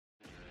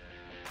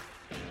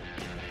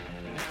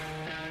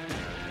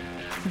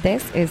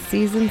This is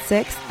Season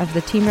 6 of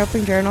the Team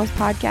Roping Journals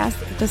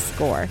podcast, The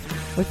Score.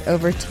 With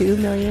over 2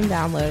 million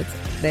downloads,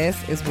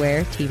 this is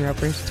where Team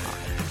Ropers talk.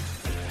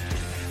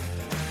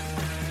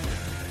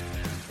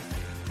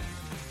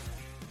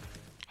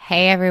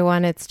 Hey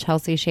everyone, it's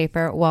Chelsea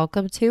Schaefer.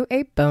 Welcome to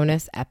a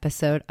bonus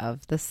episode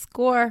of The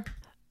Score.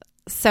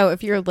 So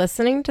if you're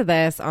listening to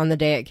this on the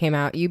day it came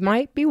out, you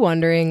might be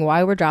wondering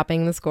why we're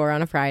dropping The Score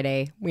on a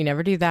Friday. We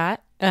never do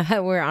that.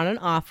 We're on an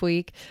off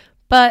week.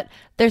 But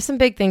there's some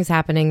big things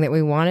happening that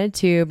we wanted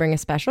to bring a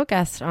special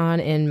guest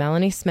on in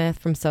Melanie Smith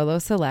from Solo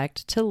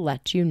Select to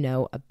let you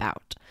know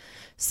about.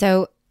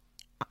 So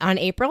on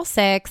April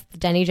 6th,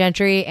 Denny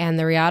Gentry and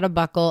the Riata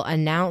Buckle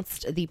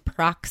announced the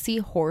Proxy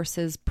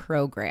Horses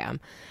program.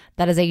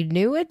 That is a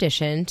new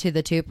addition to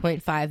the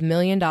 $2.5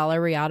 million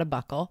Riata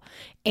Buckle,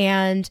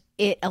 and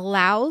it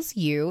allows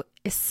you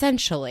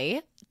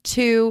essentially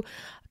to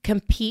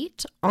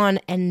compete on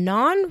a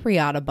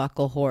non-Riata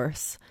Buckle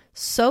horse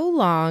so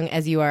long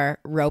as you are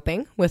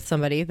roping with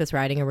somebody that's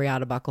riding a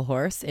Riata Buckle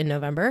horse in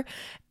November,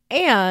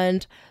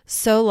 and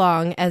so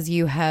long as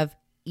you have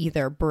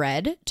either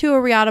bred to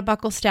a Riata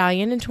Buckle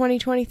stallion in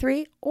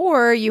 2023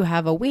 or you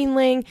have a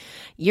weanling,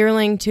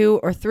 yearling,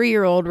 2 or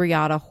 3-year-old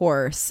Riata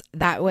horse.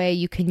 That way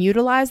you can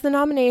utilize the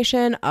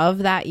nomination of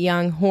that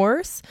young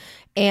horse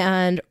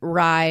and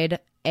ride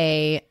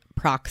a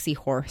Proxy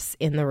horse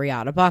in the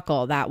Riata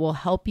Buckle. That will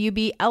help you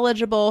be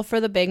eligible for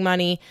the big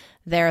money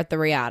there at the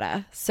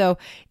Riata. So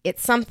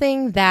it's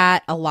something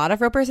that a lot of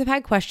ropers have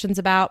had questions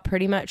about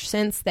pretty much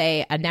since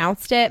they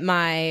announced it.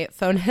 My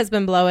phone has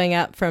been blowing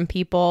up from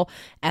people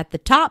at the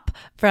top,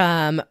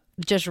 from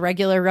just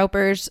regular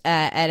ropers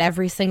at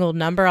every single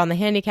number on the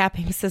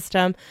handicapping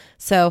system.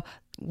 So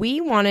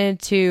we wanted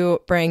to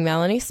bring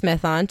Melanie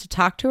Smith on to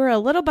talk to her a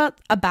little bit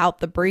about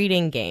the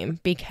breeding game,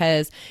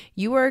 because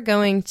you are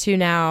going to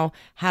now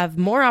have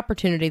more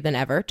opportunity than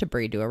ever to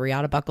breed to a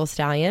Riata Buckle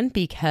stallion,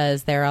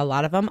 because there are a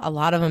lot of them. A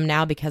lot of them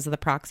now, because of the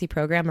Proxy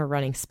program, are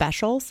running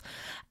specials.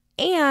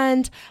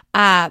 And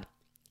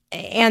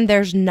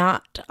there's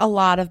not a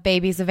lot of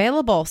babies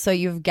available, so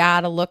you've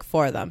got to look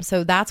for them.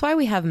 So that's why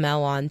we have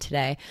Mel on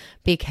today,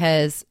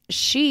 because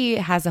she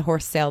has a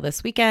horse sale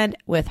this weekend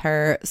with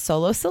her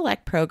Solo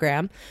Select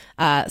program,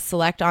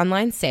 select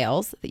online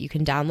sales that you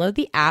can download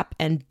the app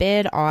and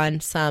bid on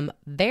some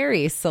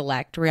very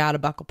select Riata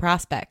Buckle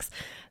prospects.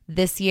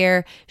 This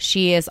year,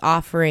 she is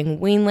offering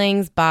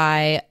weanlings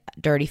by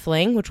Dirty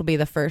Fling, which will be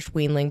the first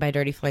weanling by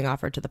Dirty Fling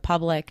offered to the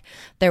public.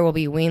 There will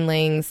be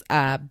weanlings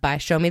by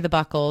Show Me the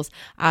Buckles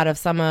out of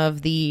some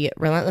of the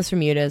Relentless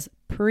Remuda's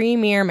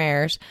premier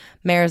mares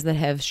that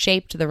have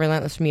shaped the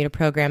Relentless Remuda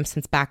program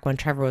since back when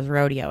Trevor was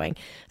rodeoing.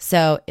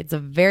 So it's a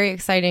very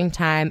exciting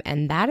time,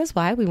 and that is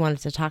why we wanted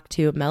to talk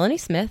to Melanie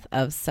Smith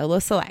of Solo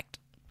Select.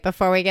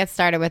 Before we get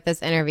started with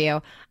this interview,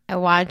 I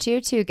want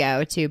you to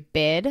go to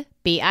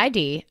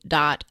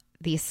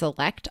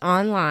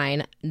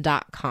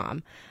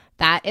bid.theselectonline.com.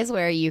 That is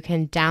where you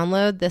can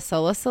download the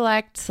Solo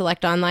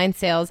Select Online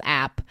Sales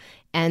app.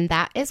 And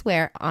that is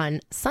where on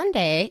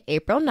Sunday,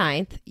 April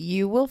 9th,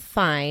 you will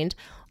find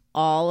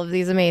all of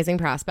these amazing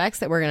prospects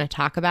that we're going to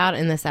talk about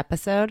in this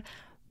episode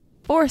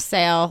for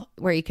sale,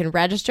 where you can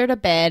register to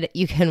bid.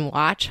 You can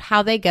watch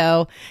how they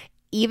go.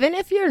 Even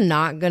if you're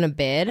not going to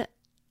bid,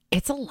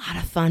 it's a lot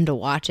of fun to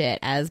watch it,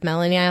 as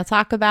Melanie and I will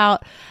talk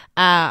about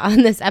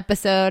on this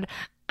episode.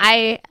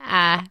 I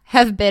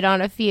have bid on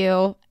a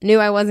few, knew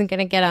I wasn't going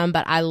to get them,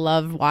 but I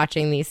love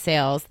watching these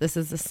sales. This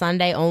is a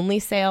Sunday only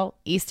sale,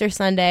 Easter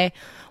Sunday.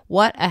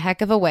 What a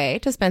heck of a way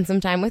to spend some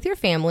time with your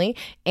family.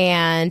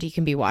 And you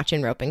can be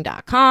watching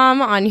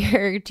roping.com on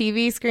your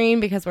TV screen,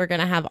 because we're going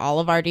to have all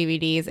of our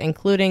DVDs,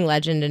 including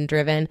Legend and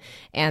Driven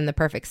and The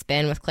Perfect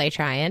Spin with Clay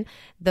Tryon.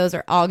 Those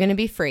are all going to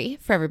be free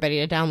for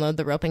everybody to download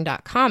the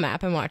roping.com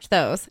app and watch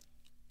those.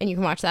 And you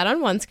can watch that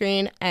on one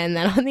screen, and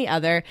then on the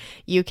other,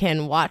 you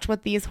can watch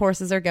what these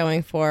horses are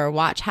going for,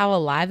 watch how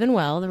alive and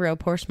well the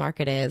rope horse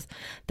market is.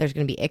 There's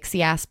going to be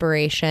ICSI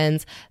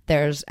aspirations.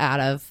 There's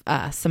out of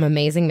some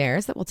amazing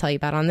mares that we'll tell you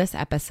about on this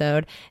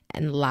episode,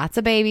 and lots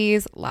of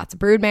babies, lots of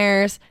brood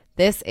mares.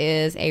 This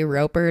is a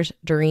roper's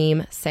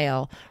dream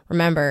sale.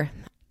 Remember,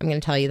 I'm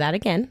going to tell you that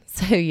again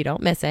so you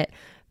don't miss it.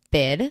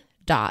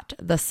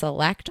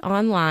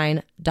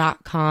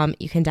 Bid.theselectonline.com.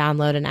 You can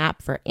download an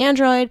app for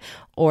Android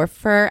or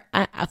for,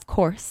 of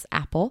course,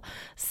 Apple.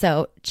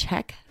 So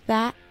check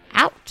that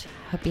out.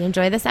 Hope you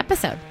enjoy this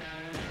episode.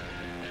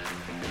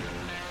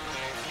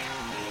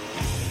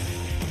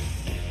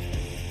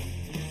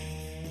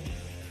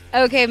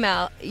 Okay,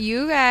 Mel,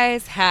 you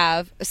guys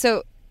have,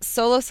 so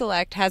Solo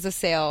Select has a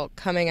sale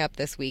coming up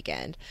this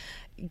weekend.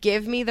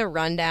 Give me the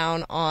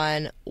rundown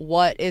on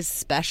what is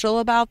special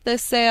about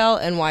this sale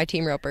and why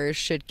team ropers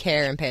should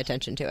care and pay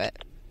attention to it.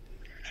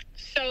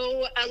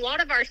 So a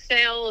lot of our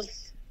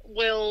sales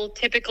will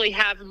typically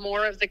have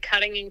more of the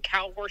cutting and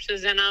cow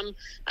horses in them.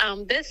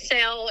 This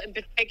sale in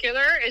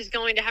particular is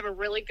going to have a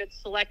really good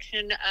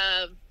selection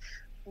of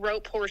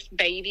rope horse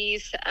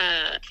babies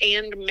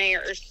and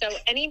mares. So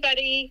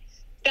anybody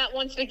that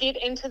wants to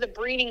get into the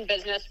breeding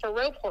business for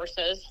rope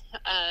horses,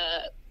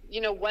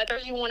 whether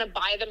you want to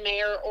buy the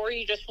mare or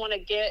you just want to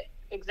get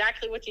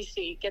exactly what you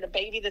see, get a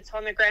baby that's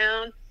on the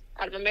ground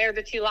out of a mare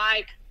that you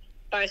like,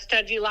 buy a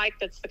stud you like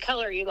that's the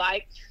color you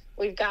like,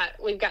 we've got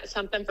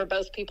something for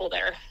both people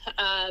there.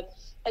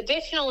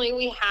 Additionally,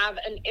 we have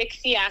an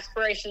ICSI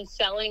aspiration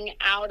selling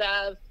out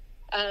of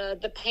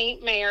the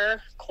paint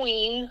mare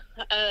Queen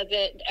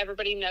that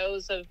everybody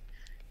knows of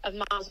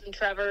Miles and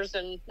Trevor's,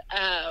 and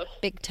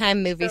big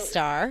time movie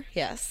star.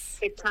 Yes,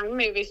 big time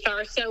movie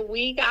star. So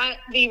we got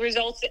the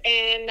results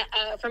in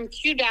from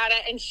Q Data,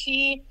 and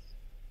she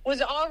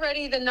was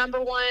already the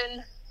number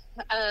one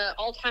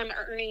all-time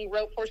earning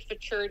rope horse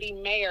maturity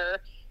mare.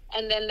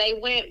 And then they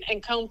went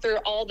and combed through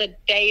all the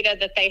data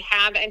that they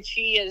have, and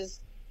she is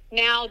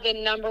now the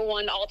number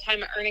one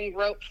all-time earning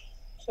rope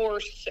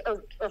horse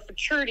or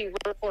maturity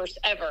rope horse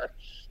ever.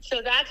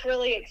 So that's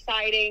really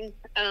exciting.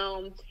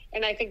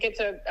 And I think it's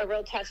a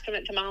real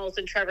testament to Miles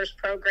and Trevor's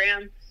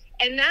program.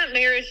 And that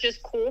mare is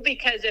just cool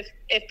because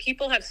if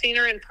people have seen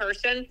her in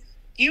person,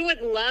 you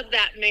would love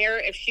that mare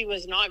if she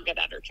was not good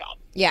at her job.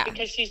 Yeah.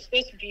 Because she's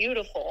just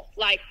beautiful.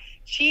 Like,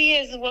 she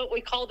is what we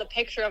call the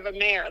picture of a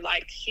mare.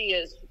 Like, she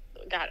is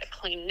got a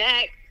clean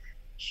neck.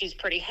 She's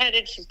pretty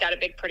headed. She's got a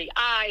big, pretty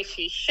eye.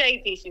 She's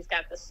shapy. She's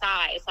got the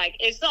size. Like,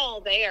 it's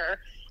all there.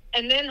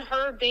 And then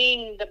her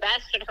being the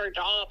best at her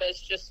job is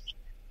just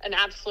an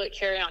absolute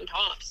cherry on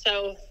top.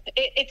 So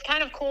it's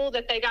kind of cool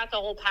that they got the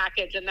whole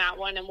package in that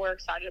one, and we're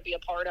excited to be a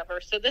part of her.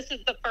 So this is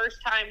the first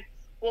time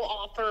we'll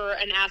offer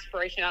an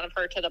aspiration out of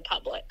her to the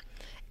public.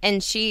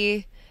 And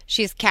she's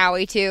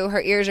cowy too.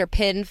 Her ears are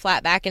pinned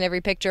flat back in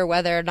every picture,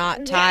 whether or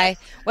not Ty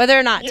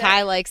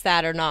likes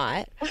that or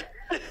not.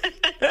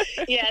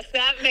 Yes,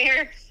 that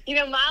mare.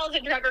 Miles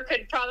and Trevor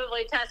could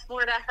probably attest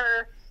more to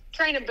her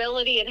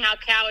trainability and how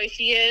cowy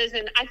she is.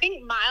 And I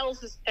think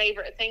Miles'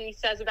 favorite thing he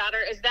says about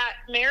her is that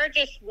mare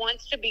just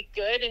wants to be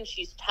good, and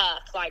she's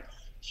tough. Like,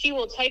 she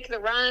will take the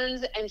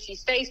runs, and she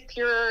stays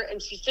pure,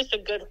 and she's just a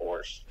good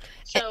horse.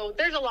 So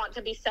there's a lot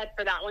to be said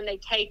for that when they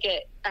take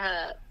it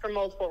for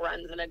multiple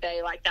runs in a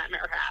day like that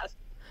mare has.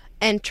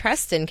 And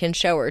Treston can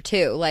show her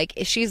too. Like,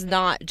 she's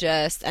not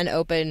just an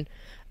open,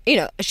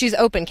 she's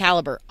open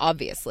caliber,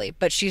 obviously,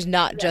 but she's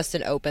not just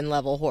an open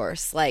level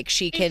horse. Like,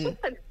 she can.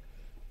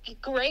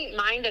 Great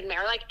minded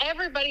mare. Like,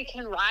 everybody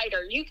can ride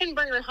her. You can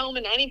bring her home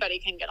and anybody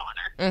can get on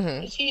her.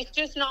 Mm-hmm. She's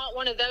just not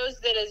one of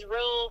those that is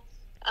real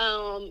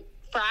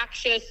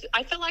fractious.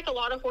 I feel like a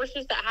lot of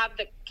horses that have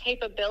the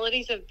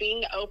capabilities of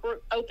being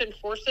open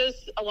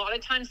horses, a lot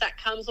of times that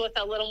comes with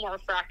a little more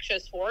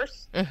fractious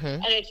horse. Mm-hmm.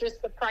 And it's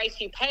just the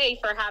price you pay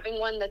for having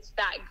one that's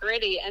that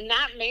gritty. And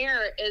that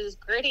mare is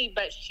gritty,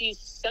 but she's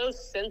so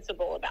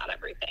sensible about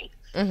everything.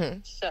 Mm-hmm.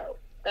 So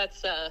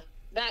that's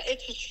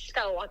she's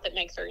got a lot that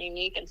makes her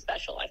unique and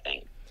special, I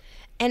think.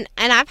 And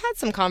I've had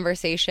some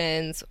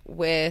conversations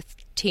with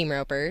team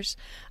ropers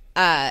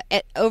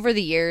over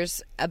the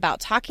years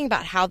about talking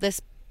about how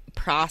this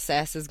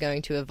process is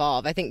going to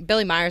evolve. I think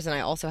Billy Myers and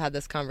I also had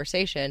this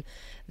conversation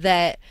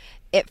that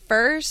at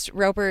first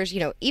ropers,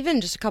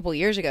 even just a couple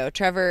years ago,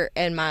 Trevor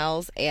and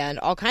Miles and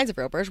all kinds of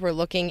ropers were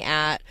looking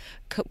at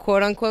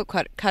quote unquote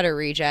cutter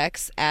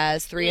rejects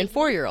as 3 and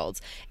 4 year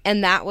olds.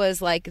 And that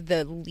was like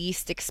the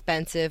least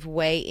expensive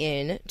way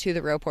in to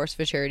the rope horse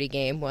maturity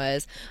game,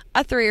 was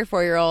a 3 or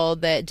 4 year old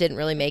that didn't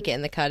really make it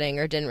in the cutting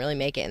or didn't really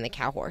make it in the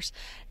cow horse.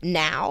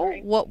 Now,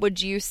 what would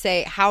you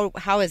say, how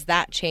has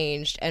that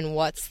changed, and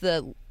what's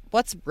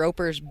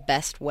Roper's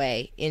best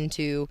way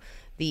into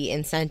the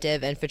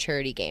incentive and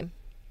futurity game?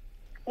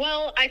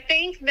 Well, I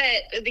think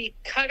that the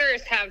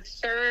cutters have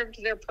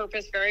served their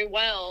purpose very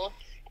well,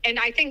 and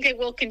I think they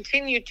will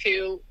continue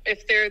to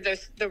if they're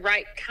the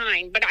right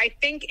kind. But I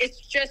think it's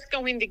just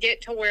going to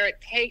get to where it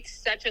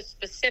takes such a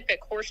specific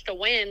horse to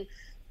win.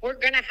 We're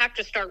going to have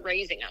to start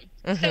raising them.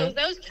 Mm-hmm. So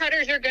those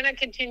cutters are going to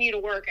continue to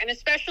work, and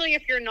especially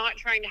if you're not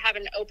trying to have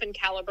an open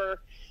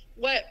caliber.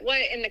 What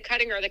in the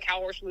cutting or the cow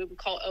horse we would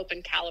call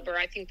open caliber.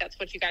 I think that's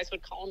what you guys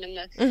would call them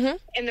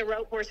in the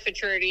rope horse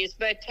futurities.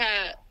 But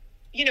to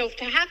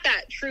have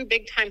that true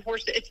big time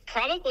horse, it's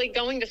probably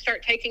going to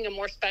start taking a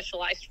more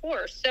specialized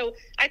horse. So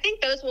I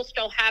think those will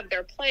still have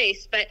their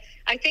place. But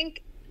I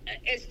think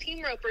as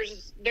team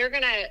ropers,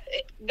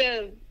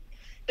 the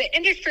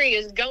industry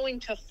is going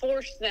to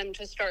force them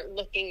to start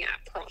looking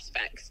at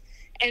prospects.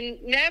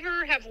 And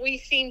never have we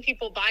seen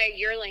people buy a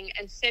yearling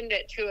and send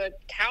it to a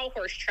cow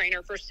horse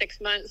trainer for 6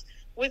 months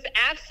with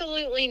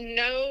absolutely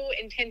no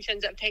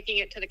intentions of taking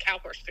it to the cow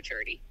horse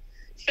futurity.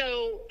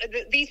 So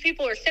these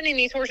people are sending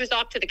these horses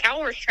off to the cow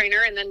horse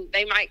trainer, and then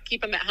they might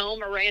keep them at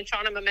home or ranch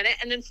on them a minute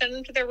and then send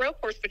them to their rope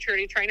horse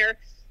futurity trainer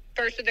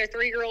first of their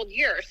 3-year-old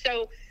year.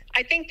 So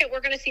I think that we're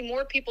going to see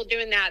more people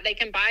doing that. They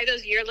can buy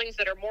those yearlings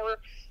that are more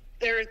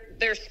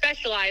they're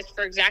specialized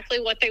for exactly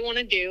what they want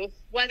to do,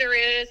 whether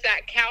it is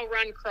that cow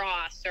run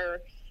cross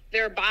or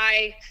they're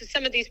by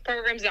some of these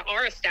programs that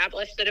are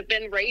established that have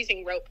been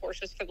raising rope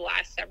horses for the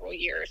last several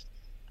years.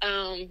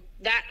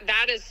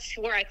 That is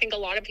where I think a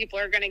lot of people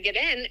are going to get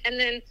in. And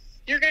then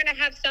you're going to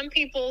have some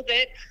people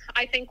that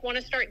I think want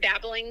to start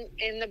dabbling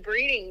in the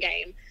breeding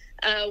game.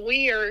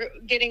 We are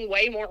getting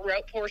way more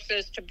rope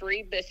horses to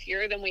breed this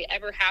year than we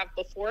ever have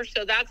before.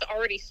 So that's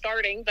already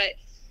starting. But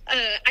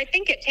I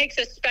think it takes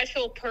a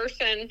special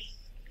person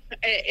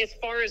as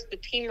far as the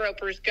team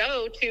ropers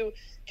go to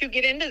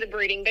get into the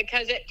breeding,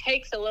 because it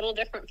takes a little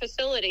different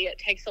facility. It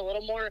takes a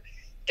little more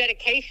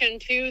dedication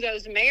to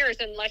those mares.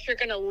 Unless you're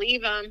going to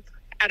leave them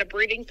at a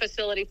breeding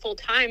facility full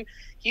time,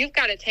 you've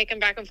got to take them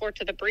back and forth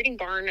to the breeding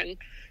barn and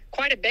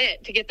quite a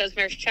bit to get those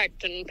mares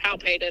checked and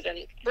palpated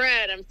and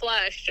bred and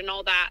flushed and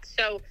all that.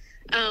 So,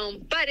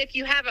 but if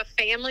you have a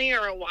family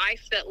or a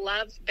wife that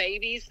loves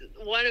babies,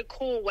 what a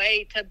cool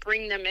way to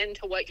bring them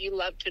into what you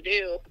love to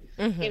do.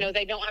 Mm-hmm. You know,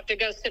 they don't have to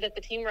go sit at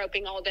the team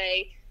roping all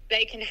day.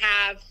 They can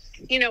have,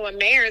 you know, a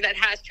mare that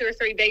has 2 or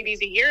 3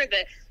 babies a year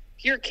that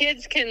your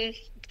kids can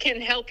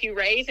help you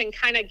raise and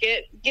kind of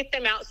get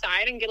them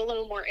outside and get a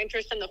little more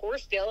interest in the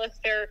horse deal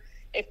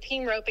if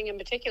team roping in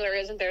particular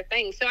isn't their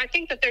thing. So I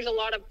think that there's a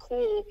lot of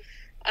cool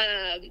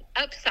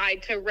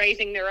upside to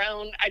raising their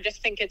own. I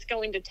just think it's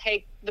going to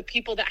take the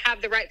people that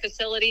have the right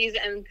facilities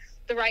and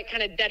the right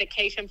kind of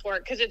dedication for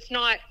it, because it's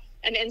not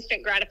an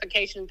instant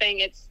gratification thing.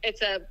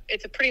 It's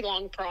a pretty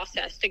long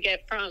process to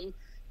get from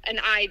an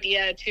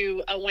idea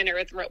to a winner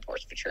at the rope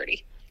horse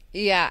maturity.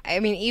 Yeah, I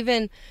mean,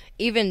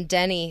 even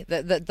Denny,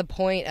 the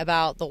point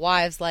about the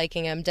wives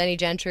liking him, Denny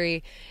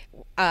Gentry,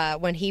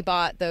 when he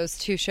bought those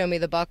 2 Show Me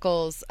the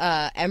Buckles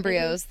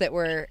embryos that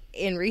were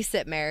in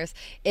recip mares,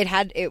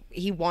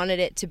 he wanted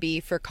it to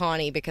be for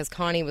Connie, because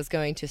Connie was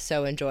going to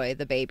so enjoy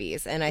the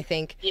babies. And I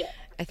think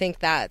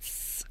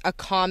that's a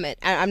comment.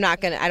 I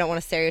don't want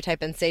to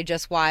stereotype and say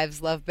just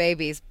wives love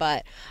babies,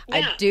 but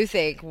I do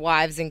think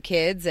wives and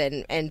kids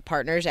and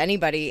partners,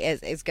 anybody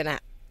is going to,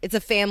 it's a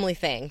family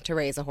thing to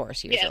raise a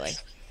horse usually.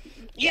 Yes.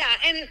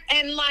 Yeah.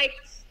 And like,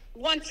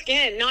 once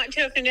again, not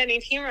to offend any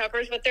team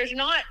ropers, but there's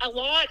not a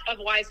lot of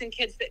wives and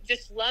kids that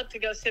just love to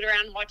go sit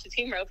around and watch the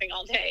team roping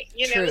all day,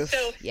 you know? Truth.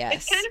 So yes.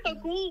 It's kind of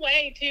a cool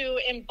way to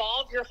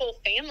involve your whole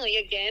family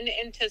again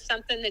into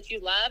something that you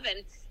love.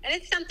 And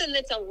it's something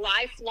that's a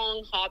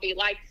lifelong hobby.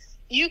 Like,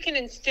 you can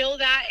instill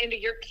that into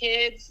your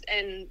kids,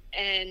 and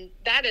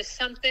that is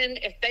something,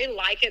 if they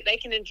like it, they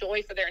can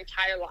enjoy for their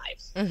entire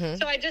lives. Mm-hmm.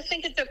 So I just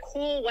think it's a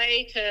cool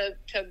way to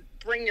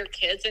bring your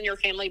kids and your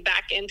family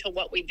back into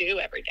what we do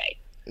every day.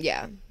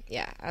 Yeah,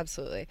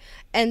 absolutely.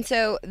 And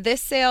so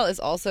this sale is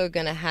also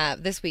going to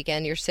have, this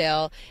weekend, your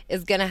sale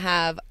is going to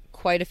have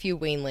quite a few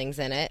weanlings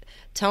in it.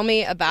 Tell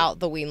me about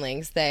the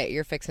weanlings that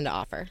you're fixing to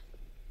offer.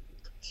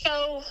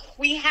 So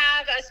we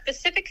have a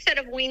specific set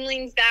of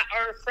weanlings that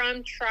are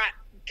from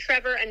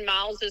Trevor and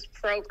Miles's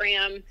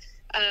program.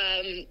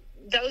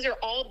 Those are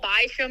all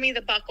by Show Me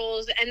the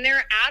Buckles, and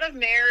they're out of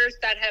mares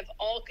that have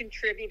all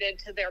contributed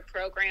to their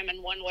program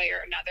in one way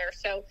or another.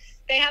 So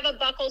they have a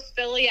Buckles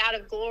filly out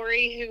of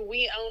Glory, who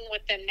we own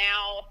with them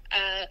now.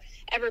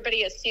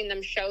 Everybody has seen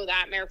them show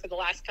that mare for the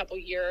last couple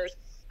years.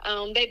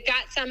 They've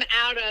got some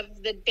out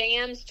of the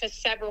dams to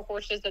several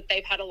horses that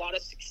they've had a lot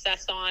of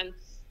success on.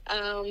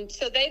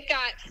 So they've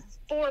got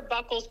 4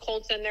 Buckles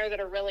colts in there that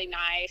are really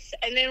nice.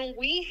 And then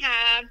we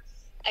have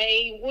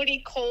a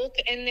Woody colt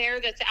in there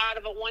that's out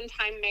of a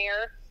one-time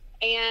mare,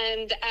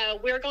 and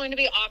we're going to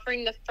be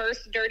offering the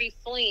first Dirty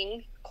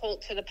Fling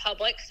colt to the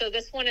public. So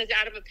this one is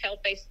out of a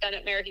pale-faced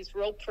stunted mare. He's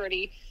real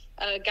pretty,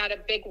 got a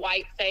big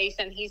white face,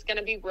 and he's going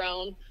to be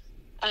roan.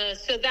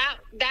 So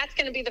that's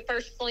going to be the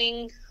first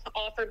fling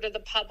offered to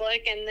the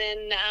public, and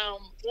then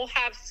we'll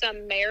have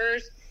some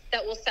mares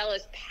that will sell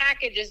as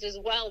packages as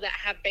well that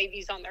have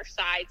babies on their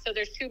side. So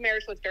there's 2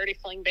 mares with Dirty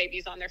Fling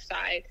babies on their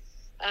side.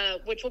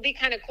 Which will be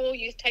kind of cool.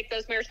 You take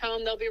those mares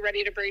home, they'll be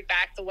ready to breed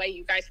back the way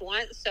you guys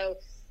want. So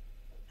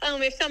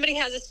if somebody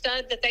has a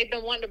stud that they've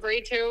been wanting to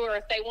breed to, or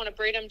if they want to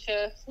breed them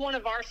to one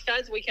of our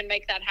studs, we can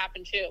make that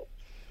happen too.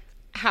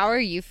 How are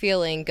you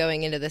feeling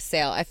going into the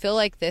sale? I feel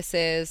like this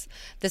is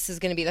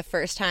going to be the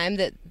first time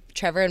that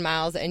Trevor and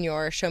Miles and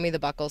your Show Me the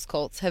Buckles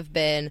colts have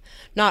been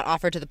not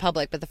offered to the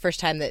public, but the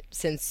first time that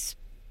since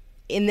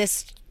in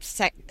this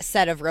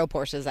set of rope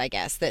horses, I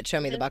guess, that Show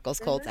Me the Buckles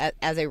colts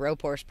as a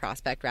rope horse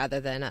prospect rather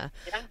than a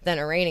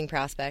reining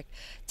prospect.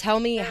 Tell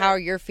me how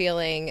you're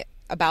feeling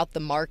about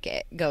the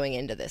market going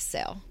into this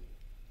sale.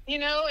 You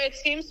know, it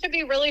seems to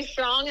be really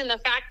strong, and the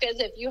fact is,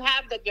 if you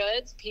have the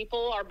goods,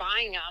 people are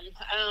buying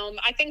them.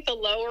 I think the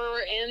lower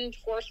end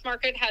horse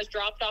market has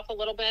dropped off a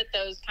little bit.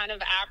 Those kind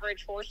of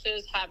average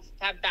horses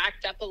have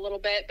backed up a little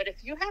bit, but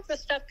if you have the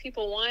stuff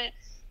people want,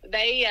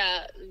 they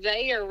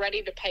are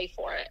ready to pay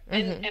for it.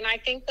 And I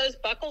think those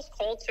Buckles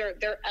colts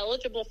they're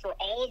eligible for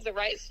all of the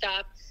right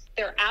stuff.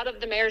 They're out of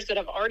the mares that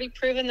have already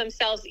proven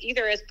themselves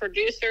either as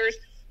producers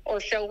or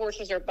show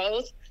horses or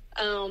both.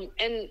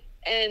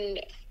 And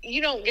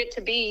you don't get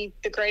to be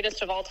the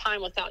greatest of all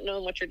time without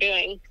knowing what you're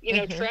doing. You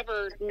know,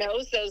 Trevor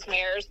knows those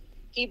mares.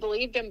 He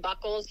believed in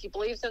Buckles. He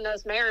believes in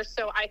those mares.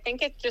 So I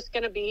think it's just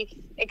going to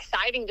be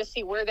exciting to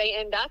see where they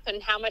end up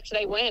and how much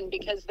they win,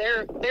 because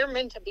they're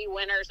meant to be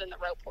winners in the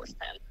rope horse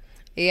pen.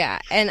 Yeah,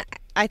 and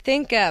I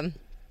think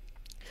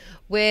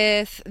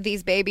with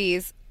these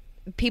babies,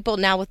 people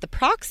now with the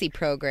Proxy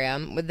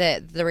program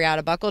that the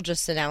Riata Buckle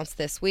just announced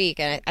this week,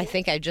 and I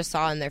think I just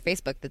saw on their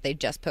Facebook that they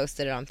just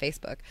posted it on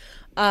Facebook,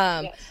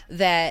 yes,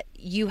 that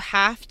you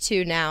have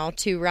to now,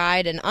 to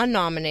ride an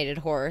unnominated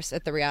horse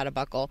at the Riata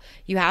Buckle,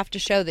 you have to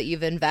show that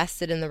you've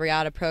invested in the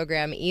Riata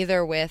program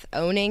either with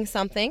owning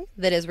something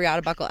that is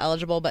Riata Buckle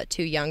eligible but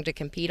too young to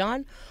compete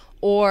on,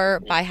 or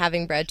by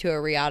having bred to a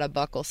Riata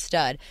Buckle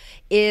stud.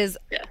 Yes.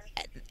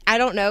 I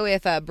don't know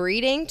if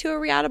breeding to a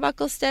Riata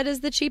Buckle stud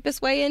is the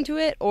cheapest way into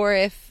it, or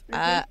if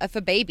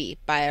a baby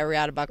by a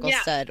Riata Buckle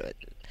stud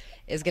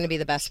is going to be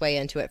the best way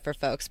into it for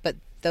folks. But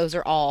those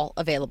are all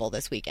available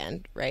this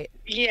weekend, right?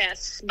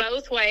 Yes,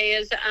 both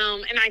ways.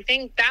 And I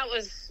think that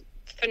was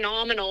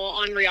phenomenal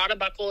on Riata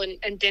Buckle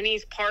and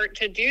Denny's part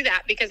to do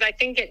that, because I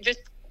think it just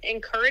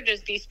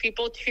encourages these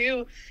people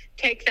to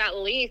take that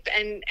leap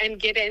and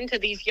get into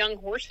these young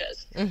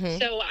horses.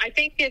 So I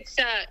think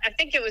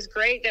it was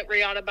great that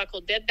Riata Buckle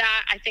did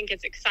that. I think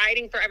it's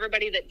exciting for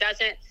everybody that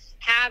doesn't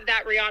have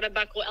that Riata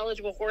Buckle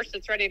eligible horse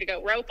that's ready to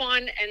go rope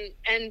on,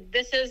 and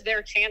this is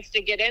their chance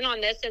to get in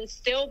on this and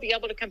still be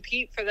able to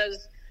compete for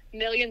those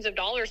millions of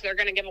dollars they're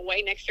going to give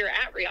away next year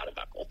at Riata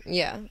Buckle.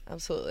 Yeah,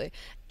 absolutely.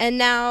 And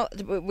now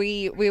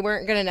we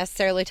weren't going to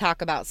necessarily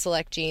talk about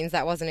Select Genes.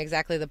 That wasn't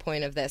exactly the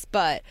point of this,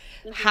 but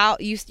how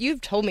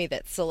you've told me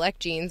that Select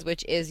Genes,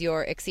 which is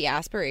your ICSI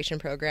aspiration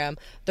program,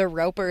 the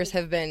ropers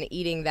have been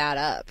eating that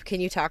up.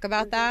 Can you talk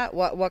about that?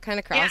 What kind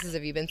of crosses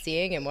have you been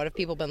seeing, and what have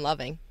people been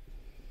loving?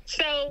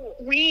 So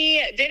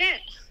we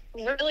didn't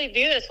really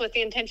do this with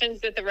the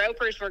intentions that the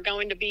ropers were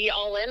going to be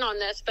all in on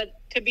this, but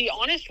to be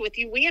honest with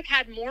you, we have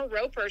had more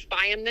ropers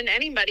buy them than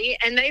anybody,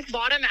 and they've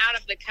bought them out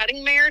of the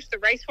cutting mares, the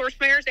racehorse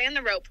mares, and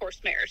the rope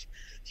horse mares.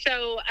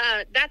 So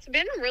that's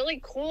been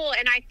really cool,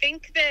 and I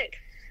think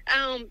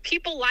that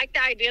people like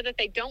the idea that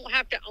they don't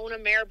have to own a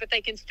mare, but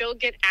they can still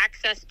get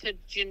access to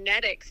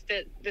genetics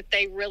that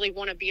they really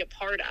want to be a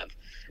part of.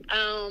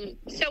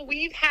 So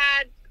we've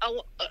had,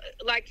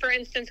 like for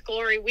instance,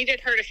 Glory, we did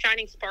her to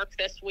Shining Spark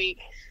this week.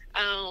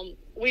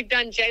 We've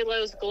done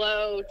J-Lo's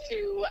Glow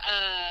to,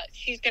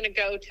 she's going to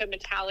go to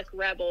Metallic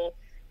Rebel.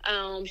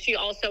 She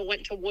also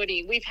went to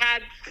Woody. We've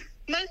had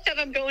most of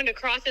them go into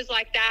crosses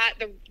like that.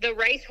 The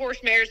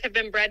racehorse mares have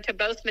been bred to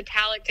both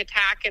Metallic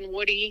Attack and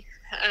Woody,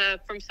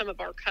 from some of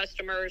our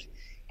customers.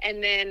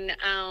 And then,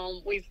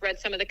 we've bred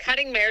some of the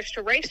cutting mares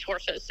to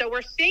racehorses. So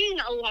we're seeing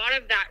a lot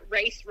of that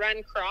race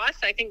run cross.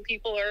 I think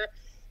people are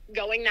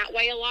going that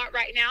way a lot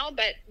right now,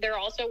 but they're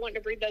also wanting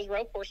to breed those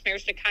rope horse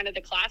mares to kind of the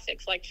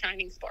classics like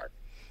Shining Spark.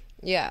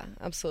 Yeah,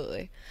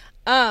 absolutely.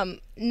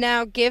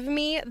 Now give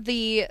me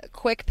the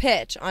quick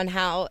pitch on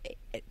how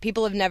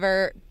people have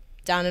never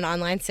done an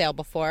online sale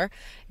before.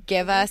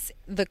 Give us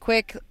the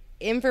quick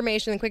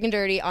information, the quick and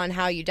dirty on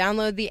how you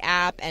download the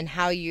app and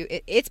how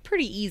it's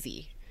pretty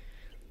easy.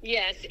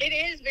 Yes, it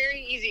is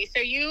very easy.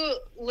 So you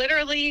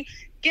literally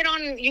you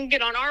can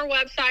get on our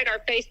website, our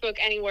Facebook,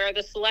 anywhere,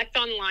 the Select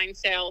Online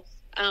Sale.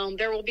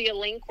 There will be a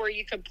link where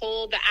you can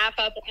pull the app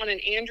up on an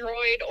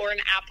Android or an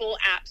Apple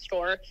app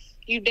store.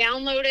 You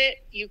download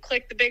it, you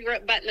click the big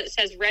button that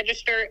says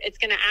register. It's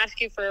going to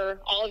ask you for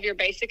all of your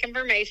basic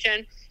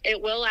information.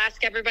 It will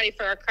ask everybody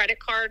for a credit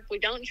card. We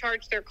don't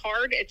charge their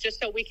card. It's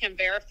just so we can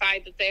verify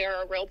that they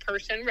are a real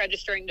person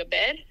registering to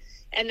bid.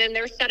 And then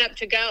they're set up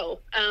to go.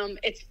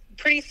 It's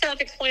pretty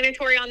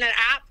self-explanatory on that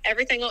app.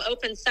 Everything will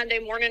open Sunday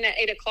morning at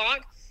 8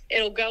 o'clock.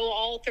 It'll go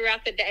all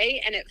throughout the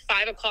day. And at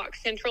 5 o'clock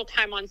Central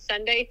Time on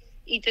Sunday,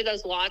 each of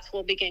those lots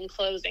will begin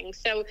closing.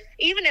 So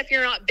even if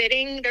you're not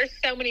bidding, there's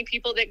so many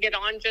people that get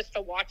on just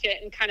to watch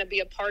it and kind of be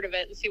a part of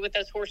it and see what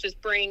those horses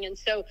bring. And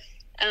so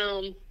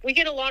we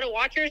get a lot of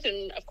watchers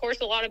and, of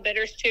course, a lot of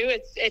bidders, too.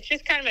 It's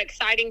just kind of an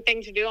exciting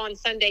thing to do on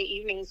Sunday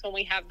evenings when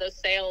we have those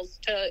sales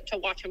to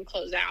watch them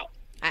close out.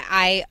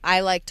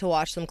 I like to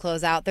watch them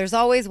close out. There's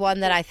always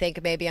one that I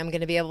think maybe I'm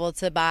going to be able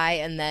to buy,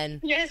 and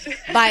then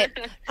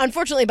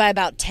unfortunately by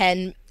about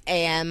 10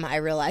 a.m. I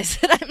realize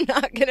that I'm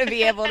not going to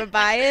be able to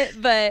buy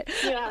it, but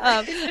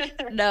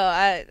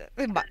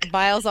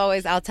Miles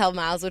always, I'll tell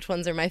Miles which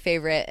ones are my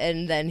favorite,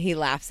 and then he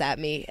laughs at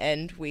me,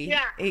 and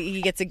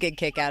he gets a good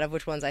kick out of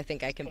which ones I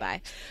think I can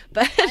buy.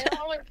 But I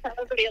always tell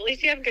everybody, at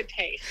least you have good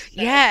taste.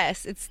 So.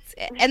 Yes,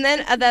 and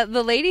then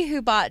the lady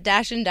who bought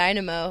Dash and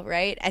Dynamo,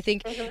 right? I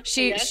think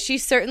she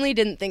certainly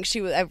didn't think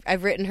she was.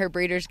 I've written her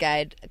Breeder's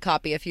Guide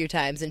copy a few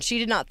times, and she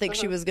did not think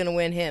she was going to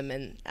win him.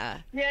 And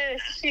yes,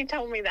 she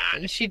told me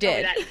that. She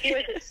did. He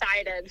was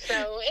excited.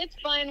 So it's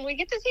fun. We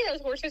get to see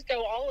those horses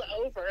go all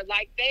over.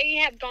 Like, they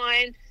have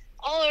gone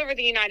all over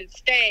the United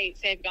States.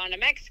 They've gone to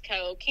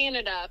Mexico,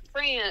 Canada,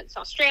 France,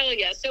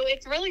 Australia. So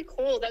it's really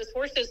cool. Those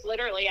horses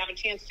literally have a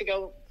chance to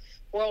go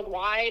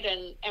worldwide,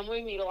 and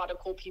we meet a lot of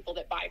cool people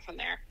that buy from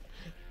there.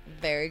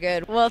 Very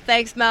good. Well,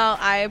 thanks, Mel.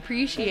 I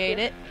appreciate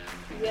it.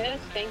 Yes,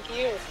 thank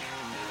you.